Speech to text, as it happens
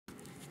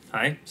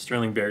Hi,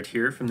 Sterling Baird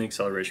here from the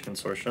Acceleration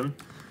Consortium.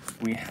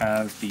 We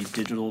have the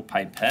digital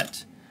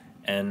pipette,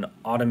 an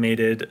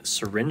automated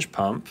syringe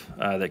pump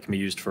that can be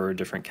used for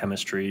different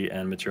chemistry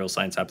and material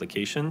science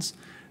applications.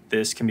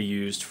 This can be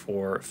used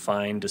for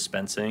fine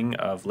dispensing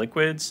of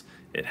liquids.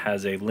 It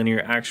has a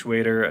linear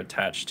actuator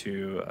attached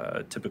to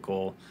a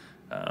typical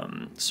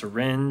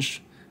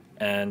syringe,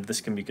 and this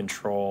can be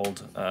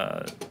controlled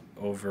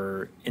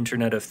over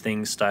Internet of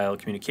Things style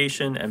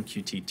communication,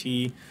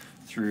 MQTT,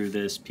 through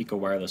this Pico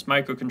wireless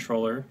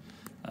microcontroller.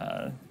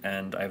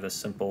 And I have a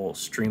simple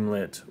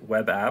Streamlit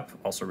web app,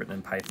 also written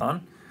in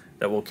Python,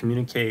 that will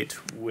communicate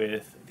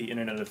with the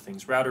Internet of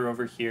Things router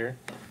over here.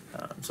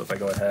 So if I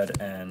go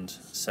ahead and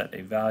set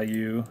a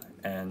value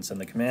and send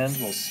the command,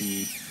 we'll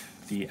see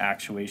the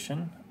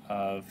actuation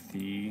of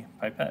the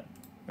pipette,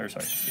 or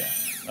sorry,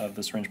 yeah, of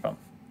the syringe pump.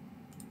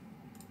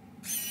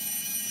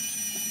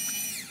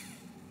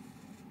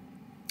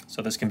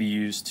 So this can be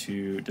used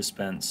to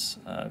dispense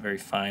very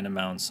fine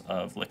amounts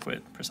of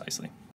liquid precisely.